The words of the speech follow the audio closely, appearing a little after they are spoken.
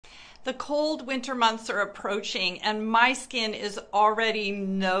The cold winter months are approaching and my skin is already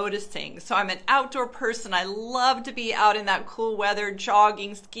noticing. So I'm an outdoor person. I love to be out in that cool weather,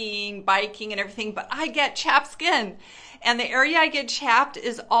 jogging, skiing, biking and everything, but I get chapped skin. And the area I get chapped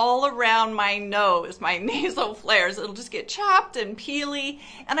is all around my nose, my nasal flares. It'll just get chapped and peely.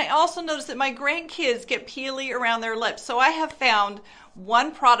 And I also notice that my grandkids get peely around their lips. So I have found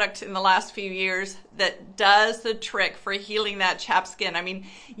one product in the last few years that does the trick for healing that chapped skin. I mean,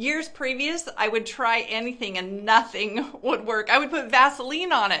 years previous, I would try anything and nothing would work. I would put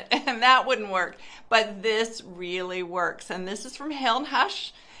Vaseline on it and that wouldn't work. But this really works. And this is from Hale &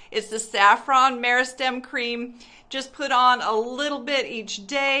 Hush. It's the Saffron Meristem cream. Just put on a little bit each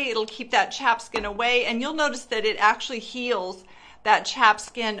day. It'll keep that chapped skin away. And you'll notice that it actually heals that chapped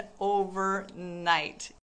skin overnight.